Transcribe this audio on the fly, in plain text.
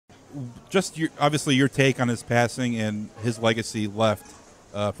just obviously your take on his passing and his legacy left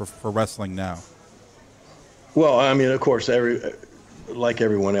for wrestling now. Well, I mean, of course, like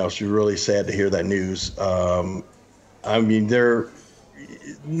everyone else, you're really sad to hear that news. I mean, there are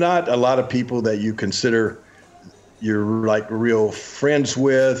not a lot of people that you consider you're like real friends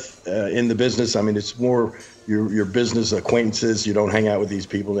with in the business. I mean, it's more your business acquaintances. You don't hang out with these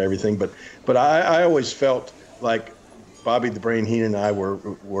people and everything. But I always felt like Bobby the Brain Heenan and I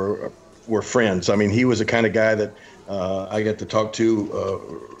were friends. I mean, he was the kind of guy that I got to talk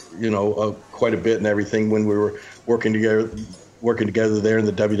to, quite a bit and everything when we were working together there in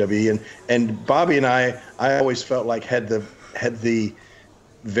the WWE. And Bobby and I always felt like had the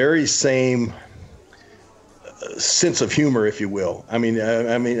very same sense of humor, if you will. I mean,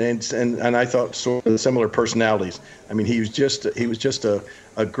 and I thought sort of similar personalities. I mean, he was just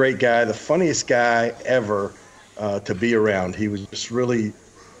a great guy, the funniest guy ever to be around. He was just really,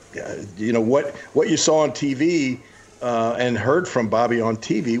 what you saw on TV and heard from Bobby on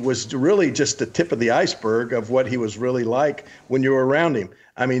TV was really just the tip of the iceberg of what he was really like when you were around him.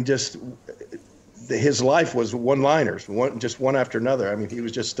 I mean, just his life was one-liners, just one after another. I mean, he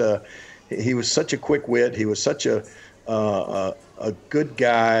was just he was such a quick wit. He was such a good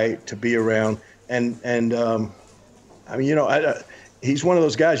guy to be around. And I mean, he's one of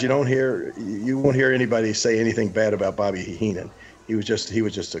those guys you won't hear anybody say anything bad about Bobby Heenan. He was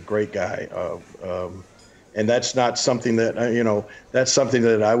just a great guy. And that's not something that that's something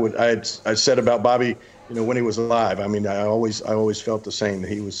that I said about Bobby, when he was alive. I mean, I always felt the same.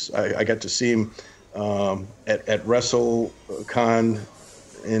 I got to see him at WrestleCon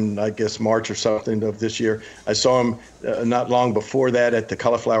in, I guess, March or something of this year. I saw him not long before that at the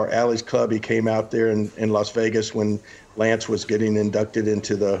Cauliflower Alleys Club. He came out there in Las Vegas when Lance was getting inducted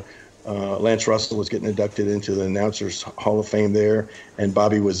into the Lance Russell was getting inducted into the Announcers Hall of Fame there, and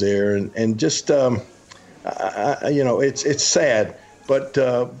Bobby was there, and just it's sad, but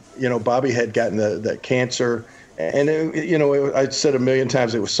Bobby had gotten that cancer, and I said a million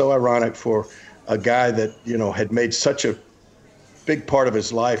times, it was so ironic for a guy that had made such a big part of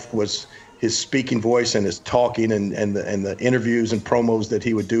his life was his speaking voice and his talking and the interviews and promos that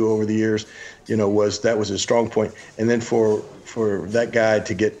he would do over the years, was his strong point. And then for that guy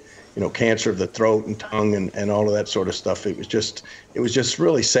to get cancer of the throat and tongue and all of that sort of stuff, it was just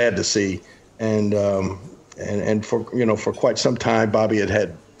really sad to see. And for quite some time, Bobby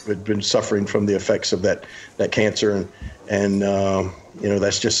had been suffering from the effects of that cancer, and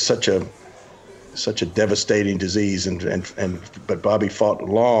that's just such a devastating disease, but Bobby fought a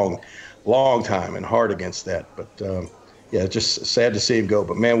long time and hard against that. But just sad to see him go.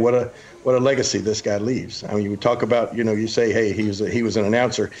 But man, what a legacy this guy leaves. I mean, you talk about, you say, hey, he was an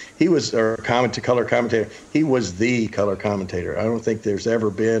announcer. He was a color commentator. He was the color commentator. I don't think there's ever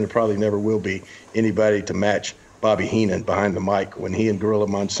been, and probably never will be, anybody to match Bobby Heenan behind the mic. When he and Gorilla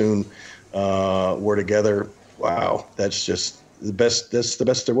Monsoon were together, wow, that's just the best. That's the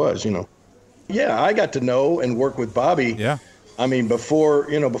best there was, Yeah, I got to know and work with Bobby. Yeah. I mean, before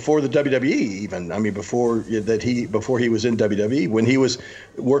the WWE even. I mean, before he was in WWE, when he was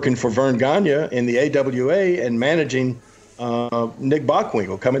working for Vern Gagne in the AWA and managing Nick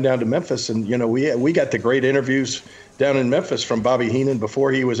Bockwinkel coming down to Memphis, and we got the great interviews down in Memphis from Bobby Heenan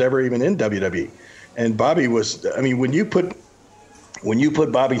before he was ever even in WWE. And Bobby was, I mean, when you put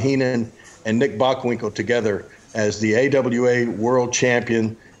Bobby Heenan and Nick Bockwinkel together as the AWA World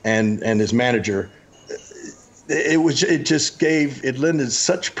Champion and his manager, it lended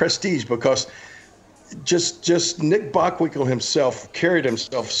such prestige, because just Nick Bockwinkel himself carried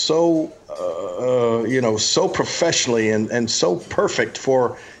himself so so professionally and so perfect.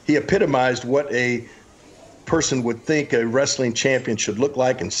 He epitomized what a person would think a wrestling champion should look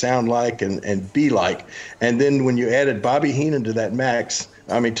like and sound like and be like. And then when you added Bobby Heenan to that mix,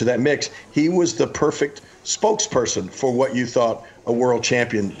 he was the perfect spokesperson for what you thought a world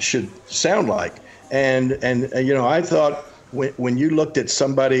champion should sound like. And I thought when you looked at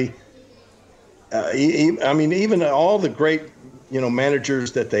somebody, even all the great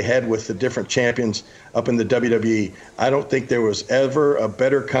managers that they had with the different champions up in the WWE, I don't think there was ever a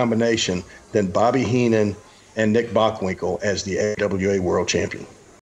better combination than Bobby Heenan and Nick Bockwinkel as the AWA World Champion.